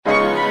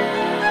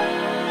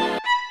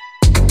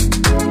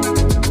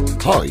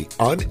Hi,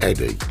 I'm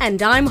Eddie.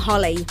 And I'm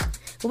Holly.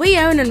 We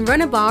own and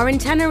run a bar in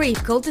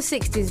Tenerife called the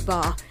 60s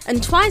Bar,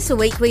 and twice a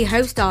week we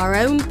host our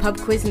own pub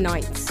quiz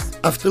nights.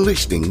 After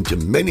listening to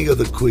many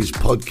other quiz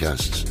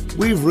podcasts,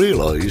 we've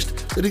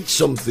realised that it's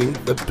something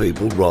that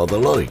people rather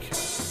like.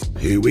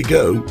 Here we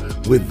go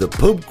with the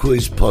Pub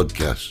Quiz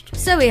Podcast.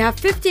 So we have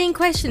 15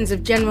 questions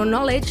of general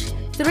knowledge,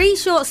 3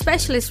 short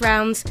specialist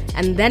rounds,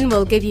 and then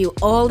we'll give you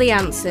all the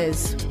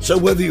answers. So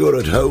whether you're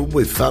at home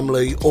with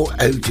family or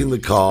out in the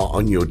car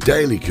on your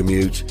daily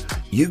commute,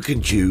 you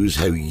can choose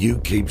how you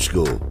keep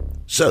score.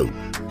 So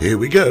here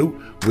we go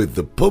with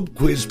the Pub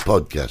Quiz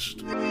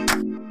Podcast.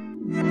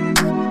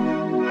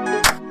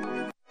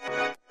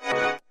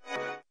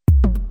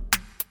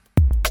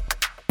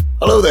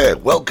 Hello there,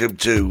 welcome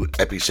to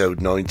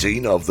episode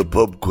 19 of the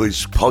Pub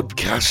Quiz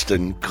Podcast,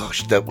 and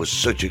gosh, that was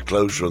such a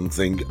close run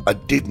thing. I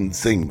didn't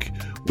think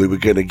we were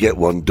going to get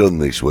one done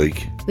this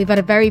week. We've had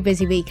a very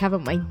busy week,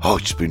 haven't we? Oh,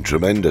 it's been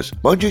tremendous.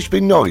 Mind you, it's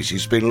been nice,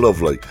 it's been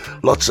lovely.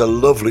 Lots of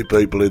lovely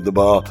people in the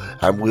bar,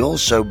 and we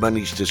also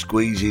managed to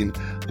squeeze in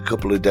a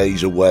couple of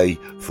days away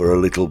for a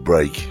little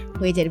break.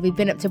 We did. We've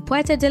been up to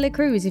Puerto de la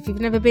Cruz. If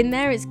you've never been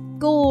there, it's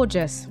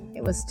gorgeous.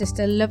 It was just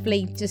a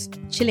lovely, just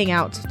chilling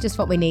out, just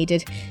what we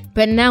needed.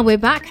 But now we're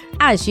back.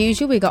 As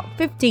usual, we got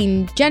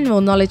 15 general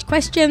knowledge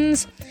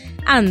questions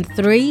and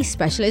 3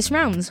 specialist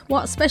rounds.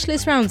 What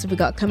specialist rounds have we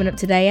got coming up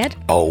today, Ed?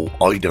 Oh,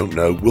 I don't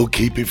know. We'll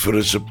keep it for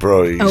a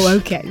surprise. Oh,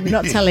 okay. We're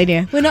not telling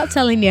you. We're not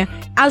telling you.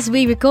 As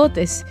we record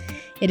this,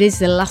 it is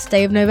the last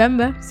day of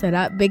November, so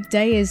that big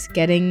day is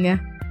getting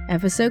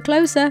ever so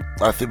closer.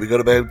 I think we've got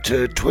about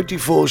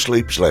 24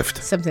 sleeps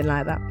left. Something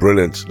like that.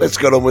 Brilliant. Let's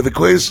get on with the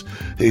quiz.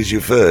 Here's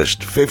your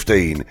first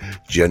 15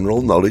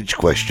 general knowledge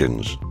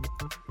questions.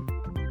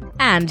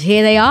 And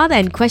here they are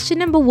then. Question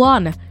number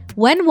 1.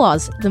 When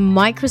was the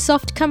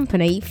Microsoft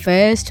company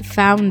first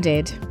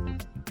founded?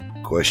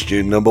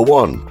 Question number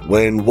 1.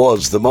 When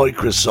was the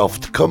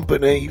Microsoft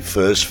company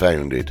first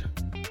founded?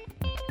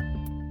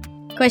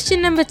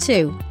 Question number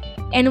 2.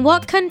 In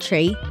what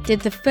country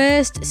did the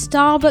first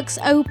Starbucks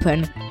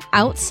open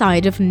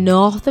outside of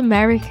North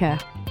America?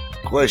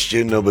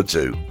 Question number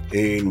 2.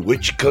 In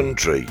which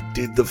country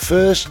did the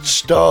first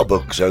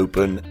Starbucks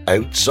open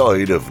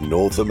outside of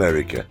North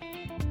America?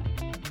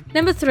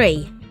 Number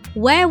 3.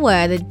 Where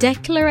were the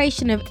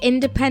Declaration of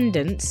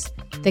Independence,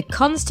 the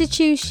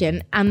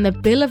Constitution and the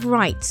Bill of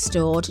Rights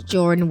stored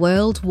during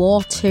World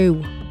War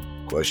II?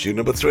 Question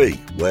number 3.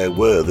 Where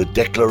were the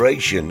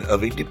Declaration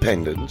of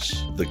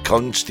Independence, the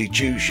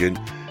Constitution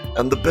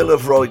and the Bill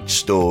of Rights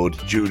stored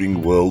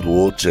during World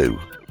War II?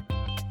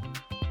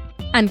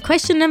 And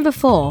question number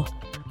 4.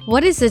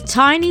 What is the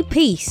tiny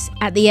piece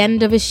at the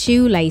end of a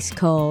shoelace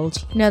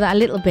called? You know, that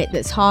little bit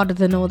that's harder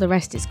than all the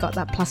rest, it's got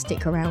that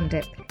plastic around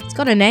it. It's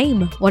got a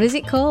name. What is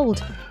it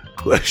called?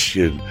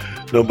 Question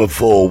number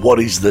 4. What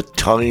is the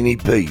tiny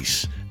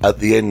piece at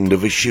the end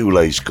of a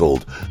shoelace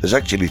called? There's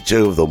actually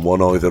 2 of them,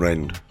 one either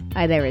end.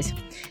 Oh, there is.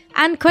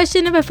 And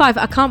question number 5.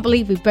 I can't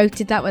believe we both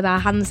did that with our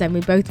hands then. We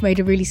both made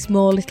a really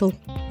small little,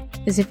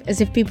 as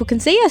if people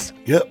can see us.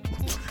 Yep.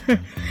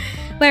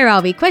 Where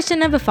are we? Question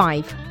number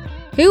 5.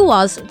 Who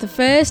was the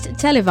first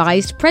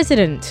televised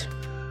president?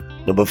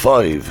 Number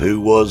 5.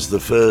 Who was the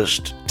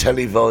first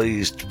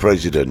televised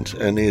president?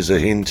 And here's a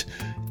hint.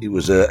 He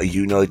was a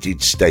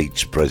United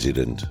States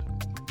president.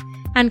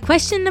 And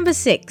question number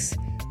 6.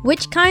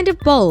 Which kind of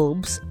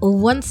bulbs were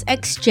once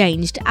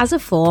exchanged as a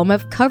form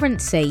of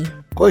currency?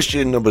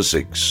 Question number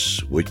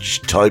 6.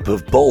 Which type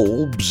of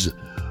bulbs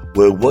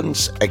were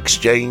once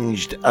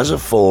exchanged as a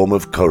form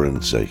of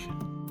currency?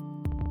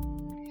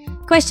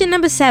 Question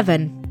number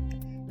 7.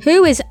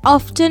 Who is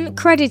often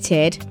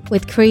credited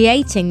with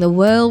creating the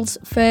world's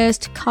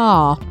first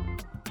car?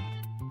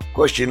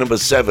 Question number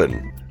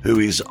 7. Who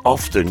is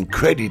often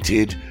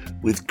credited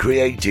with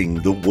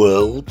creating the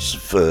world's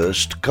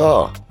first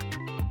car?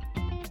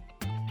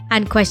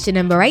 And question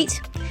number 8.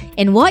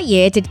 In what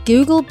year did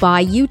Google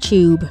buy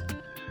YouTube?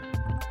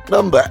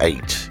 Number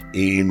 8.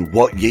 In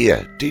what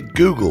year did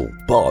Google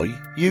buy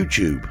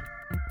YouTube?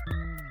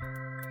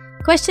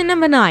 Question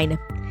number 9.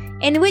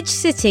 In which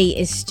city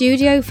is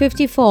Studio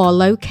 54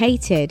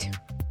 located?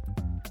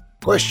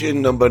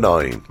 Question number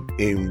 9.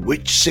 In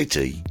which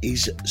city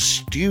is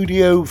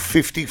Studio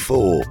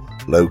 54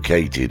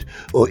 located?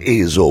 Or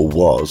is or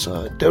was?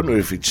 I don't know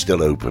if it's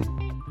still open.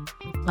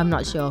 I'm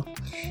not sure.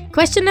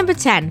 Question number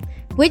 10.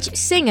 Which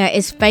singer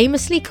is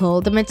famously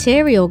called the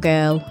Material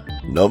Girl?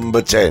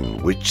 Number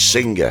 10. Which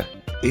singer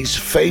is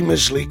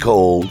famously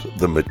called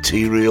the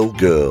Material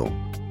Girl?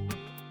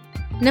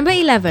 Number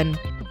 11.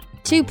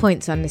 2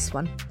 points on this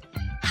one.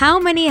 How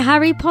many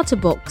Harry Potter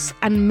books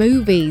and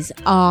movies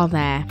are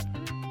there?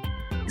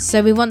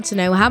 So we want to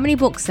know how many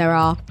books there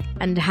are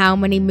and how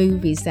many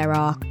movies there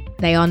are.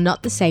 They are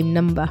not the same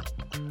number.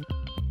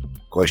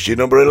 Question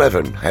number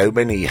 11. How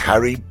many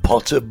Harry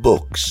Potter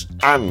books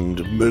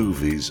and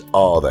movies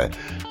are there?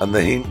 And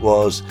the hint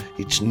was,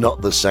 it's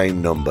not the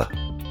same number.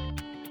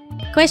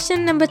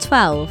 Question number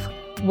 12.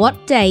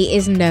 What day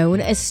is known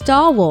as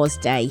Star Wars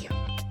Day?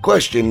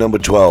 Question number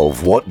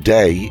 12. What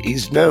day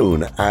is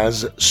known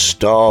as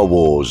Star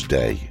Wars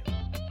Day?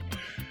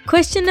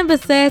 Question number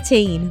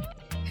 13.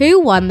 Who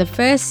won the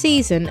first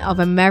season of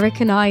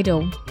American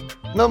Idol?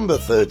 Number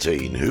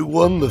 13. Who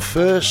won the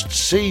first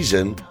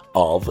season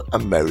of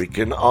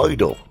American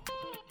Idol?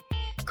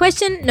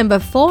 Question number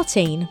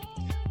 14.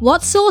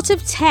 What sort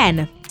of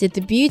 10 did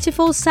the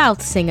Beautiful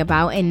South sing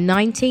about in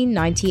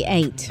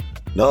 1998?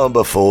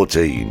 Number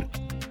 14.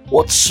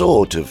 What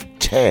sort of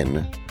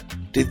 10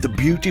 did the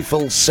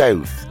Beautiful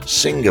South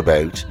sing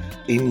about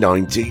in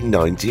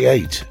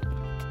 1998?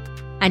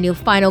 And your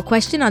final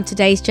question on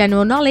today's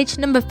general knowledge,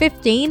 number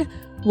 15.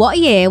 What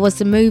year was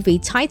the movie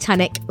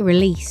Titanic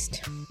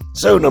released?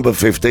 So number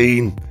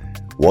 15.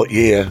 What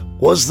year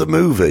was the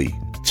movie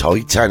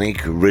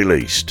Titanic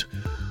released?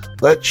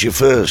 That's your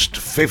first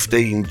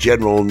 15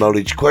 general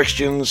knowledge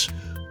questions.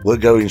 We're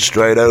going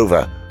straight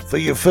over for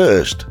your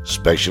first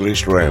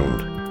specialist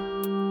round.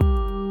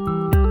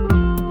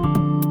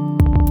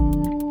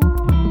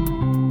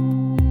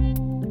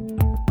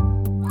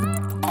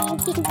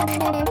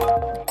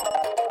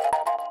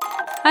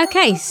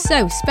 Okay,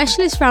 so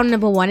specialist round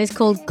number 1 is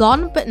called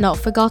Gone But Not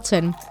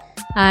Forgotten.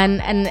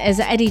 And as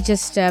Eddie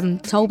just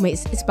told me,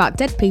 it's about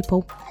dead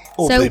people.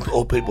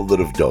 Or people that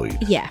have died.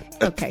 Yeah,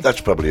 okay.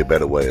 That's probably a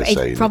better way of saying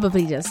it. It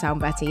probably does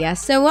sound better, yeah.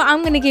 So what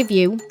we're going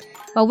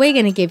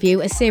to give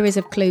you a series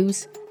of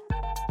clues.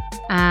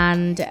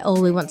 And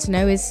all we want to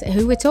know is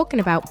who we're talking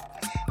about.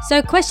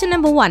 So question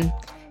number 1.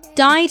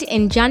 Died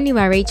in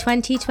January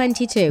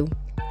 2022.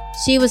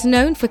 She was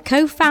known for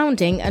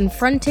co-founding and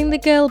fronting the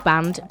girl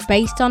band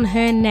based on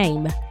her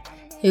name,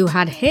 who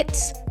had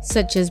hits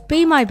such as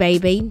Be My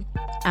Baby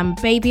and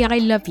Baby I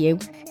Love You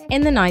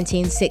in the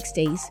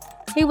 1960s.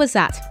 Who was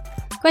that?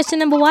 Question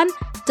number 1.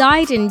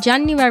 Died in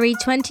January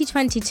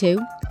 2022.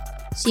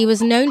 She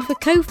was known for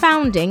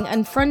co-founding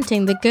and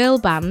fronting the girl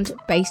band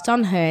based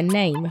on her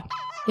name,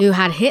 who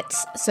had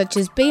hits such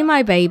as Be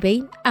My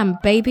Baby and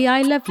Baby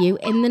I Love You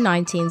in the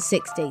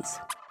 1960s.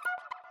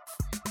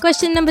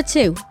 Question number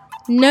 2.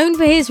 Known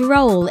for his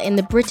role in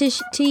the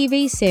British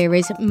TV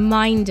series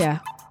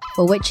Minder,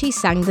 for which he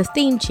sang the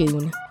theme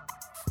tune.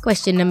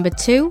 Question number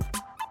 2.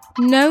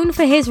 Known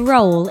for his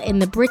role in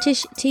the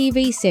British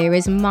TV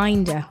series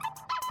Minder,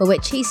 for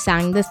which he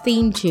sang the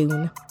theme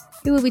tune.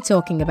 Who are we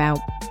talking about?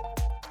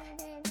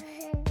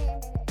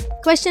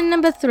 Question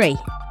number 3.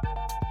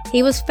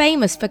 He was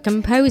famous for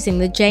composing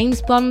the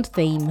James Bond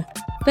theme,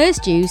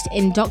 first used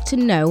in Dr.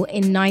 No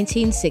in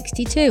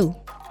 1962.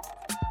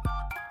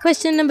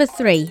 Question number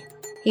 3.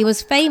 He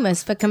was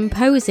famous for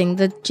composing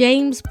the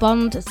James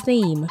Bond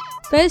theme,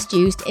 first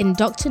used in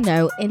Dr.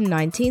 No in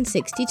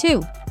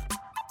 1962.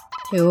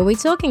 Who are we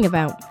talking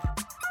about?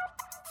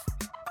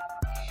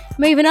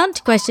 Moving on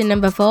to question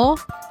number 4.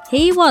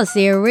 He was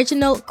the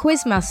original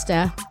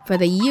quizmaster for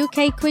the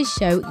UK quiz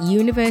show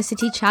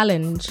University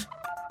Challenge.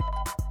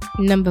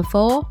 Number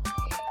 4.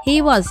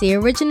 He was the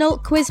original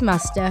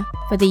quizmaster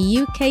for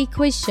the UK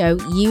quiz show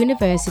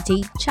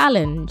University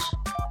Challenge.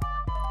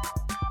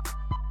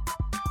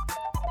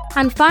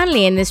 And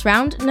finally in this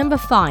round, number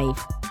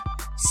 5.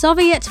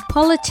 Soviet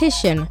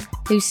politician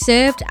who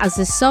served as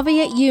the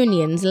Soviet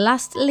Union's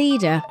last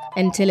leader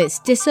until its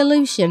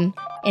dissolution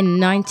in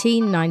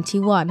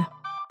 1991.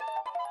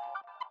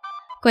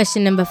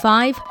 Question number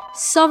 5.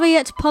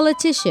 Soviet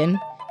politician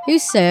who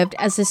served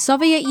as the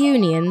Soviet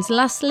Union's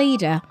last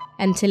leader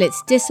until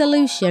its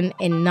dissolution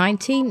in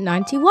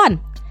 1991.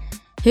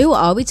 Who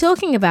are we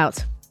talking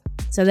about?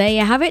 So there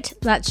you have it.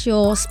 That's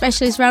your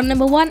specialist round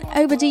number 1.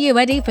 Over to you,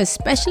 Eddie, for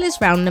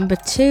specialist round number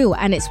 2.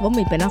 And it's one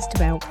we've been asked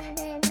about.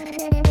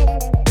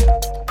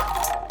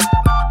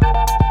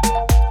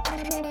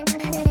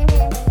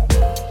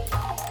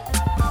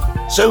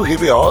 So here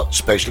we are,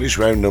 specialist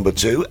round number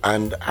 2,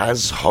 and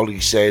as Holly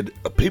said,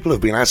 people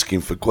have been asking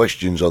for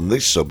questions on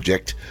this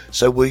subject,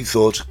 so we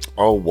thought,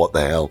 oh, what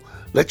the hell,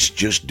 let's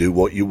just do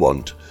what you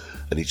want.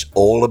 And it's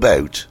all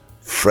about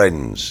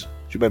Friends. Do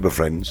you remember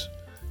Friends?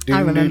 I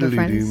remember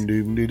Friends.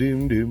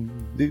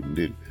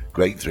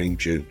 Great theme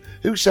tune.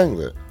 Who sang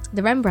that?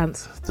 The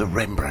Rembrandts. The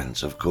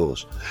Rembrandts, of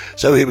course.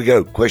 So here we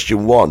go.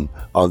 Question 1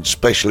 on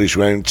specialist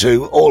round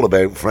 2, all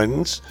about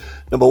Friends.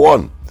 Number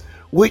 1.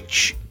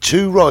 Which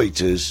 2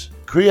 writers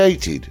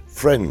created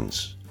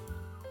Friends?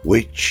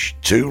 Which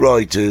 2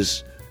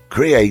 writers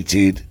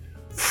created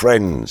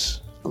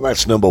Friends? And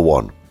that's number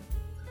 1.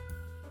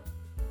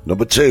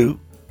 Number 2.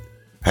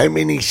 How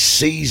many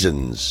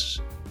seasons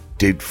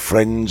did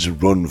Friends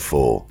run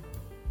for?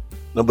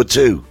 Number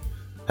 2.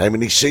 How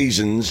many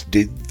seasons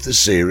did the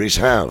series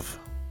have?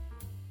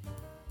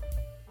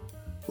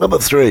 Number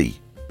 3.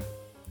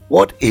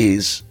 What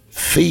is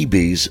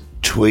Phoebe's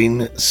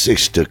twin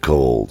sister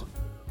called?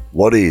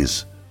 What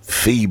is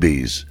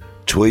Phoebe's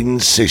twin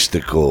sister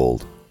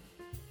called?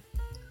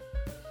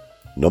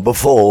 Number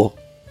 4.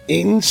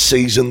 In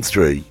season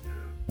 3,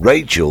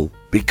 Rachel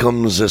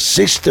becomes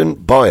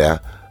assistant buyer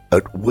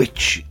at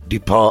which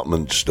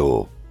department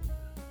store?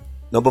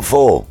 Number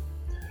 4.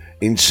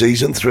 In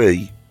season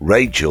 3,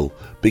 Rachel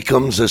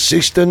becomes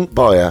assistant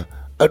buyer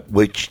at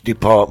which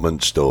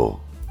department store?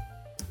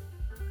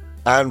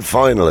 And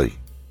finally,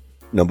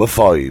 number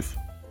 5.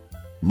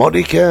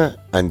 Monica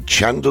and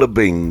Chandler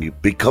Bing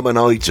become an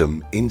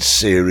item in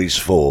Series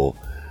 4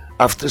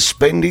 after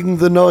spending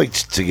the night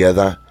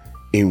together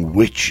in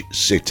which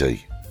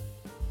city?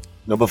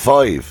 Number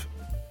 5.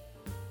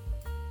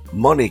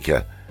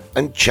 Monica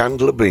and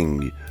Chandler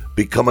Bing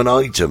become an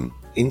item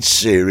in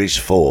Series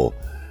 4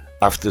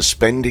 after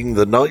spending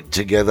the night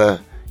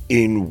together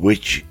in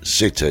which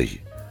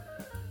city?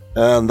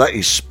 And that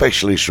is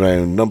Specialist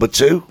Round number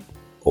 2,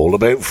 all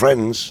about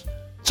friends.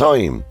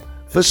 Time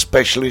for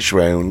Specialist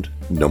Round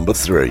number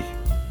 3.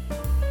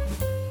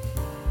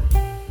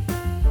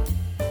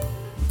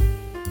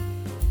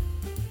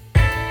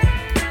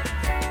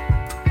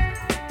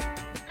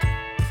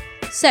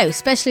 So,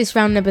 Specialist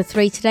Round number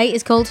 3 today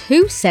is called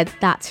Who Said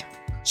That?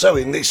 So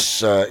in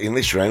this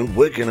round,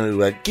 we're going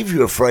to give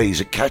you a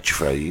phrase, a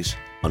catchphrase,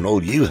 and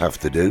all you have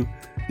to do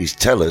is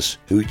tell us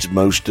who it's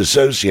most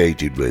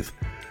associated with.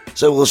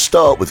 So we'll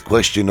start with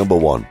question number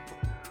 1.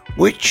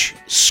 Which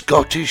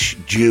Scottish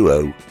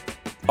duo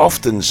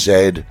often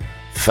said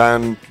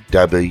Fan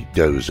Dabby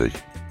Dozy?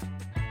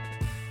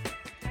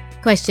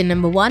 Question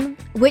number 1.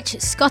 Which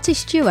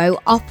Scottish duo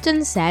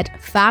often said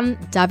Fan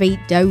Dabby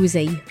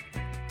Dozy?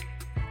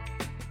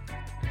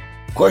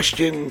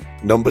 Question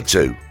number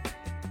 2.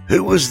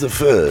 Who was the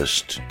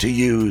first to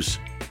use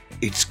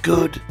 "It's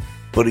good,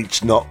 but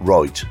it's not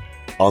right"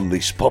 on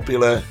this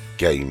popular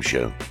game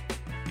show?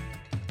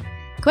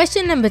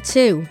 Question number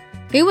 2.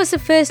 Who was the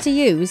first to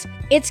use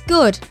 "It's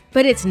good,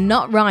 but it's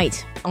not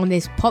right" on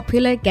this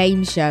popular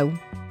game show?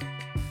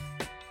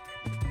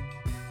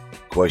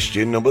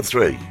 Question number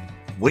 3.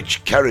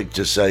 Which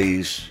character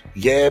says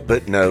 "yeah,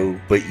 but no,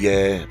 but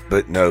yeah,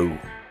 but no"?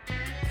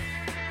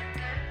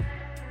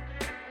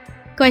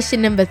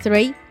 Question number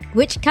 3.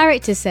 Which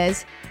character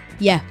says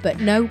 "yeah, but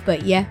no,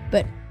 but yeah,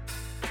 but..."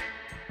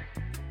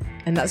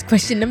 And that's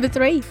question number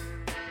 3.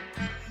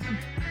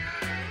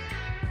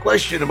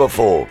 Question number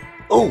 4.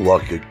 "Oh,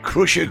 I could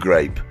crush a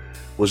grape"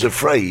 was a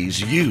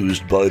phrase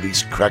used by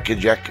this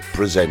crackerjack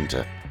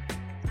presenter.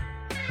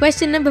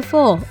 Question number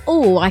 4.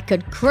 "Oh, I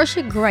could crush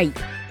a grape"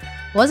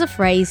 was a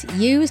phrase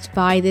used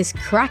by this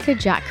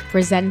crackerjack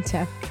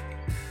presenter.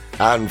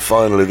 And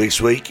finally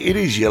this week, it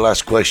is your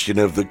last question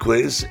of the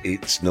quiz.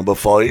 It's number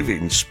 5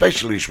 in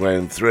Specialist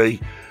Round 3.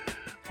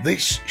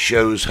 This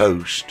show's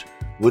host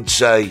would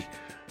say,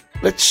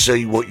 "Let's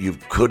see what you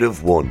could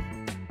have won."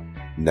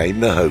 Name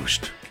the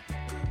host.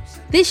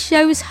 This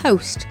show's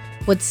host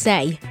would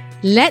say,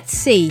 "Let's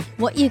see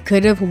what you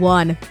could have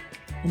won."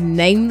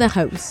 Name the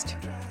host.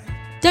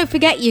 Don't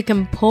forget you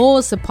can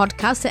pause the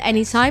podcast at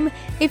any time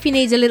if you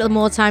need a little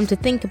more time to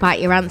think about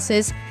your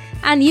answers,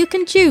 and you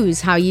can choose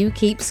how you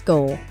keep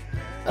score.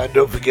 And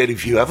don't forget,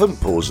 if you haven't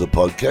paused the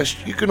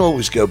podcast, you can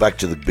always go back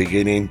to the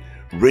beginning,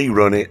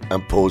 rerun it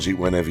and pause it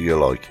whenever you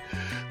like.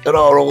 There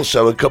are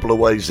also a couple of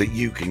ways that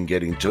you can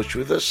get in touch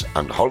with us,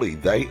 and Holly,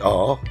 they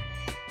are...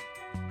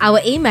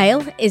 Our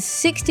email is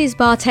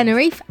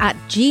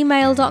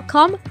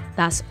 60sbartenerife@gmail.com.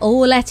 That's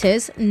all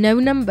letters, no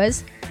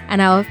numbers.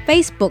 And our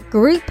Facebook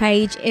group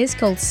page is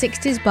called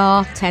 60s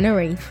Bar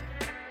Tenerife.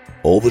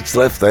 All that's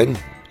left then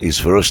is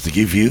for us to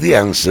give you the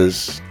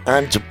answers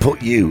and to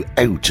put you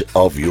out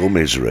of your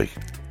misery.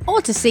 Or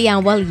to see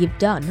how well you've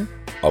done.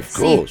 Of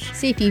course.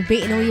 See if you've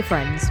beaten all your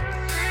friends.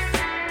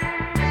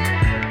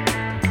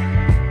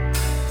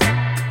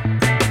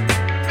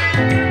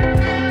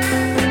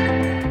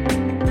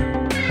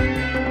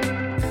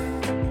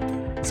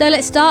 So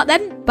let's start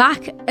then,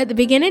 back at the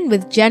beginning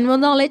with general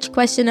knowledge.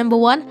 Question number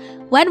 1.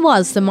 When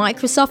was the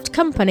Microsoft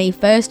company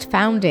first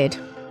founded?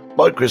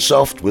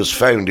 Microsoft was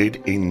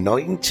founded in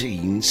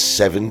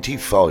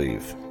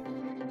 1975.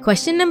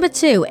 Question number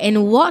 2.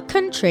 In what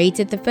country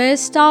did the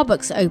first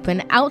Starbucks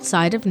open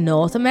outside of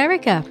North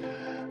America?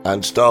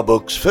 And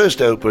Starbucks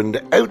first opened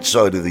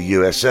outside of the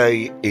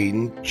USA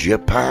in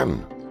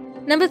Japan.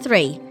 Number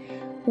 3.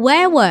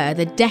 Where were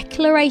the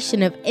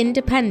Declaration of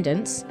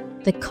Independence,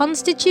 the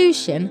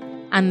Constitution,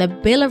 and the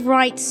Bill of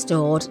Rights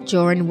stored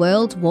during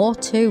World War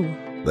II?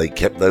 They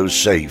kept those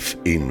safe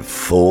in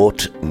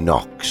Fort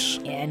Knox.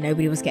 Yeah,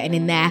 nobody was getting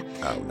in there.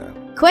 Oh no.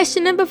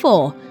 Question number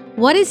 4.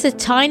 What is the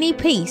tiny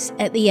piece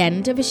at the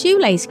end of a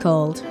shoelace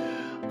called?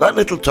 That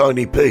little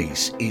tiny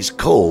piece is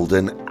called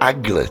an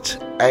aglet.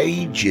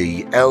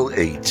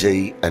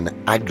 A-G-L-E-T, an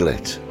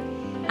aglet.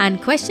 And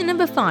question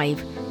number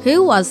 5.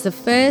 Who was the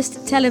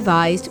first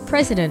televised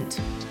president?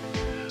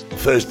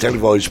 First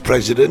televised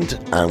president,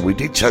 and we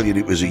did tell you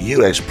it was a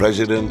US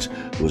president,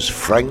 was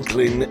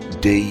Franklin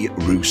D.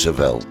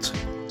 Roosevelt.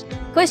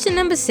 Question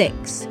number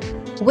 6.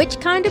 Which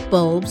kind of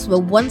bulbs were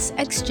once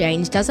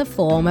exchanged as a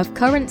form of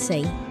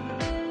currency?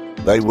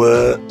 They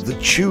were the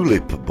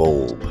tulip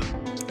bulb.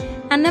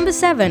 And number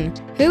 7.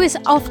 Who is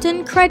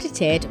often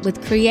credited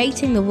with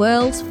creating the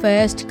world's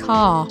first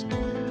car?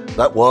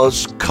 That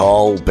was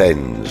Carl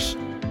Benz.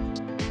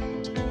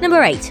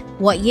 Number 8.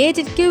 What year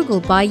did Google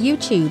buy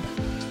YouTube?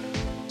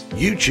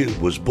 YouTube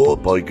was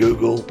bought by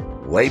Google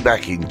way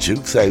back in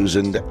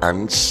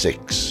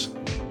 2006.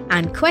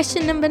 And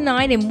question number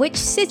 9. In which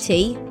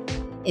city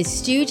is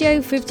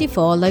Studio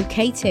 54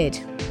 located?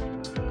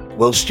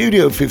 Well,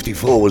 Studio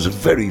 54 was a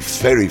very,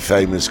 very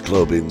famous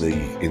club in the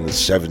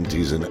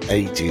 70s and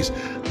 80s.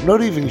 I'm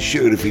not even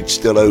sure if it's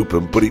still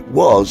open, but it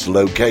was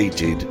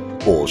located,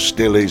 or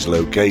still is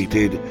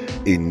located,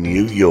 in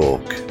New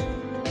York.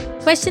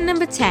 Question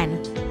number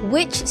 10.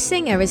 Which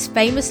singer is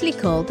famously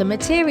called the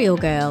Material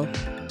Girl?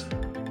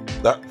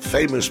 That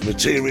famous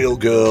Material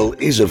Girl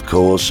is, of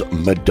course,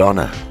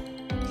 Madonna.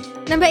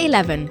 Number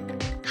 11.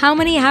 How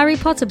many Harry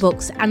Potter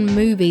books and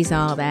movies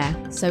are there?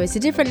 So it's a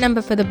different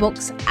number for the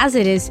books as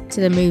it is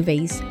to the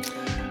movies.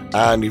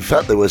 And in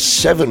fact, there were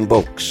 7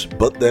 books,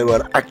 but there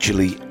were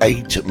actually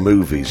 8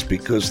 movies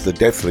because The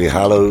Deathly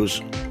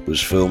Hallows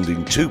was filmed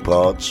in 2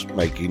 parts,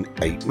 making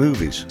 8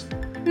 movies.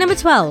 Number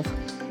 12.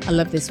 I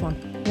love this one.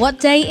 What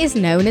day is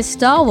known as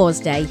Star Wars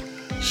Day?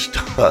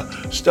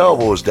 Star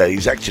Wars Day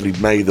is actually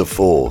May the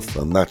 4th,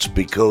 and that's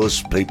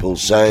because people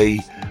say,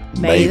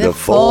 May the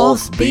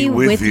 4th be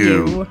with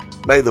you.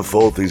 May the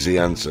 4th is the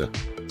answer.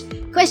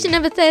 Question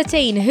number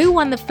 13. Who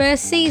won the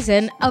first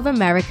season of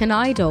American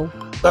Idol?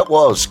 That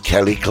was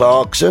Kelly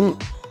Clarkson.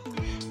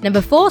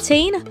 Number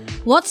 14.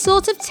 What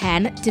sort of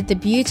 10 did the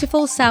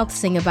Beautiful South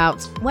sing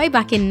about way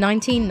back in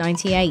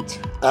 1998?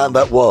 And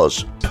that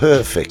was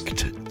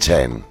Perfect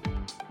 10.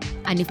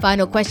 And your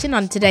final question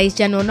on today's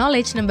general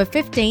knowledge, number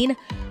 15.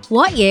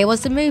 What year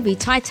was the movie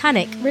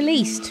Titanic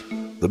released?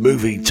 The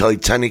movie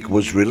Titanic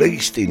was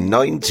released in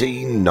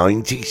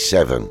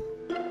 1997.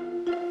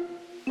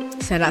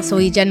 So that's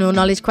all your general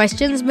knowledge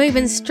questions.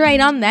 Moving straight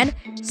on then.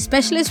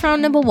 Specialist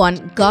round number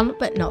 1, gone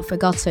but not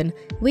forgotten.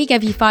 We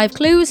gave you 5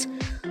 clues.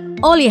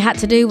 All you had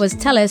to do was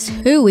tell us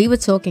who we were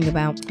talking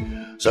about.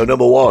 So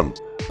number 1,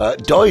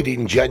 died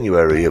in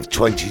January of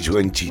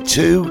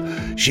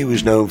 2022. She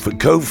was known for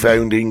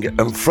co-founding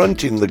and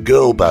fronting the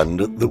girl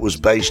band that was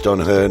based on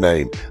her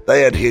name.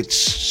 They had hits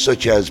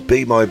such as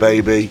Be My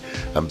Baby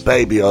and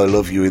Baby I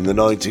Love You in the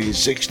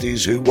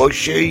 1960s. Who was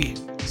she?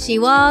 She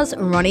was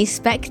Ronnie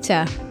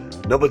Spector.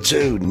 Number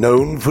 2,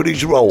 known for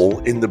his role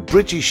in the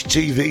British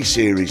TV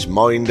series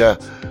Minder,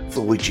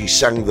 for which he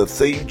sang the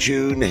theme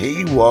tune,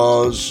 he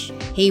was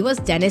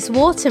Dennis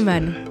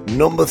Waterman.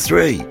 Number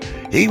 3,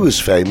 he was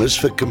famous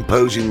for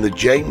composing the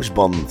James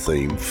Bond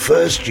theme,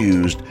 first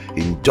used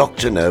in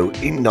Dr. No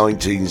in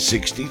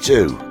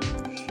 1962.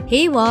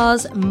 He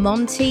was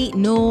Monty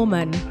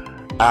Norman.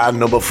 And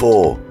number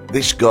 4,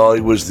 this guy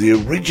was the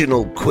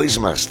original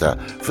quizmaster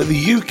for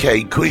the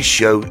UK quiz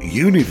show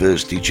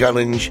University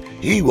Challenge.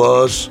 He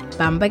was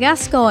Bamber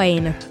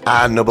Gascoigne.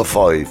 And number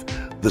 5,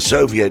 the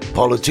Soviet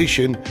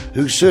politician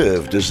who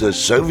served as the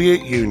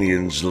Soviet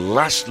Union's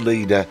last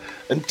leader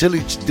until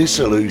its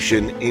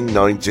dissolution in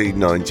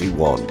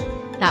 1991.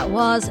 That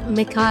was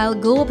Mikhail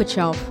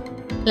Gorbachev.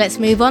 Let's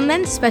move on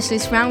then,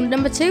 specialist round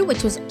number 2,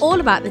 which was all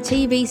about the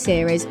TV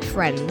series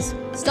Friends.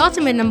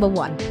 Starting with number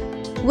 1.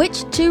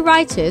 Which 2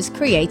 writers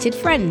created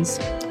Friends?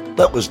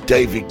 That was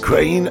David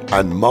Crane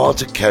and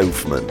Marta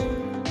Kaufman.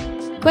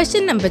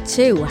 Question number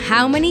 2.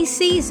 How many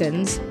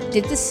seasons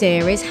did the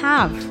series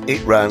have?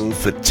 It ran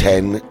for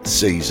 10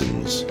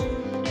 seasons.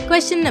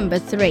 Question number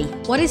 3.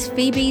 What is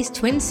Phoebe's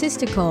twin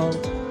sister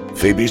called?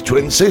 Phoebe's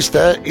twin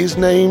sister is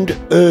named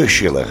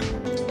Ursula.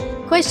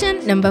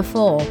 Question number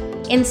 4.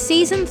 In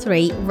season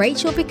 3,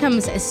 Rachel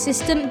becomes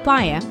assistant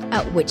buyer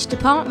at which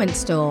department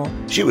store?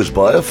 She was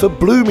buyer for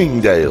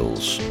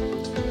Bloomingdale's.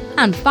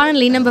 And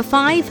finally, number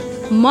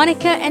 5,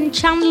 Monica and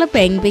Chandler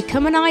Bing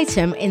become an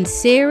item in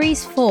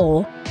Series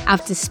 4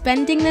 after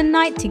spending the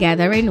night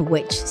together in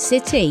which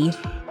city?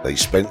 They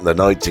spent the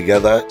night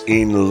together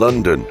in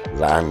London.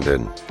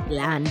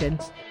 Landon.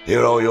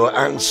 Here are your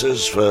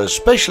answers for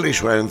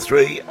Specialist Round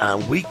 3,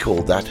 and we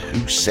called that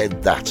Who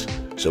Said That?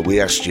 So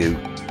we asked you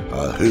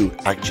who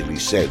actually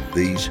said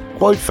these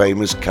quite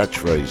famous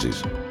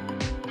catchphrases.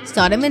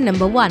 Starting with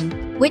number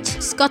 1, which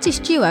Scottish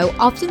duo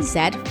often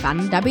said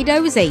Fan Dabby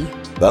Dozy?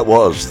 That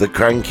was the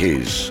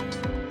Crankies.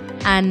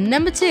 And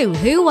number 2,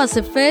 who was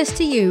the first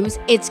to use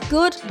 "It's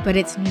good, but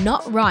it's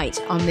not right"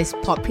 on this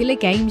popular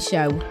game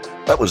show?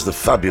 That was the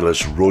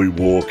fabulous Roy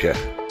Walker.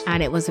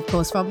 And it was, of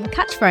course, from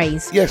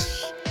Catchphrase.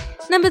 Yes.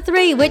 Number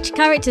 3, which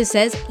character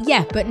says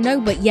 "yeah, but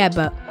no, but yeah,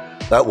 but"?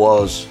 That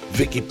was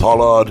Vicky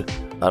Pollard,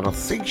 and I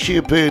think she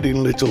appeared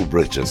in Little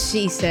Britain.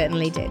 She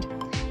certainly did.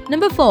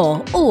 Number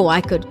 4, "oh,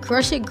 I could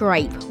crush a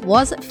grape"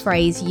 was a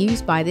phrase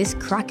used by this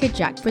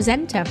Crackerjack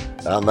presenter.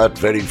 And that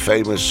very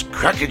famous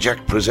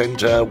Crackerjack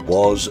presenter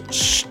was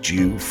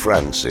Stu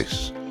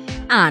Francis.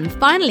 And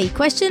finally,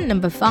 question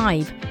number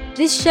 5.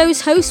 This show's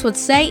host would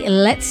say,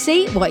 "Let's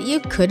see what you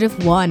could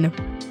have won."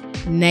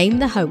 Name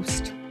the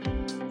host.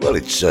 Well,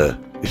 it's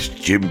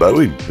Jim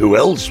Bowen. Who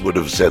else would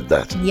have said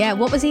that? Yeah,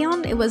 what was he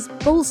on? It was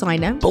Bullseye,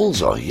 no?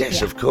 Bullseye, yes,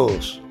 Yeah. Of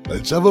course.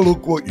 Let's have a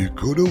look what you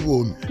could have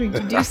won. You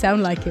do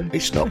sound like him.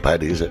 It's not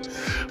bad, is it?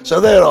 So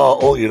there are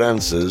all your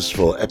answers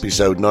for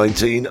episode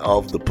 19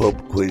 of the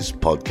Pub Quiz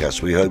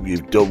Podcast. We hope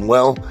you've done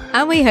well.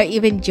 And we hope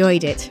you've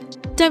enjoyed it.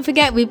 Don't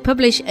forget we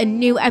publish a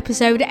new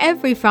episode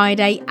every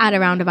Friday at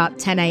around about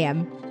 10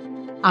 a.m.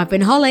 I've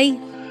been Holly.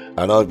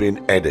 And I've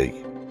been Eddie.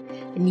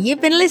 And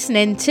you've been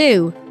listening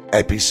to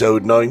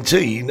episode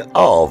 19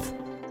 of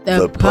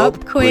the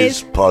Pub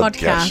Quiz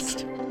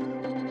Podcast.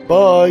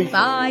 Bye.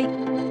 Bye.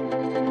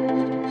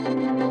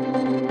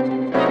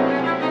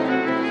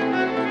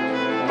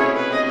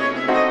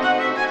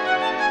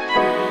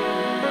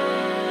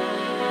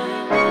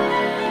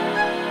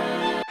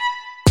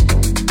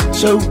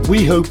 So,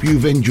 we hope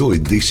you've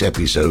enjoyed this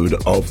episode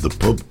of the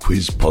Pub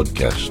Quiz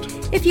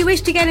Podcast. If you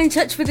wish to get in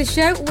touch with the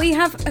show, we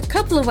have a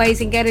couple of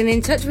ways in getting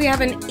in touch. We have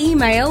an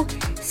email,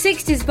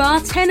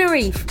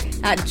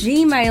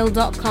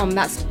 60sbartenerife@gmail.com.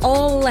 That's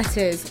all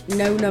letters,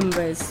 no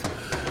numbers.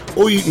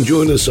 Or you can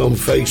join us on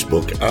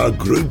Facebook. Our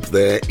group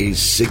there is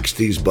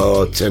 60s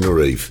Bar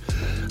Tenerife.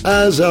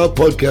 As our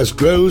podcast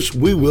grows,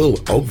 we will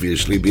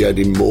obviously be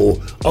adding more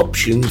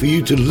options for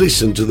you to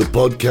listen to the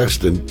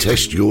podcast and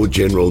test your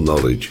general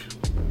knowledge.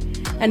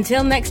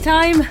 Until next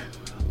time,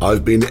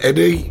 I've been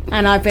Eddie.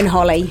 and I've been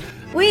Holly.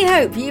 We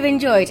hope you've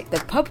enjoyed the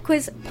Pub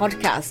Quiz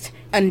Podcast.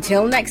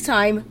 Until next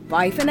time,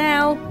 bye for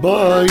now.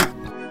 Bye.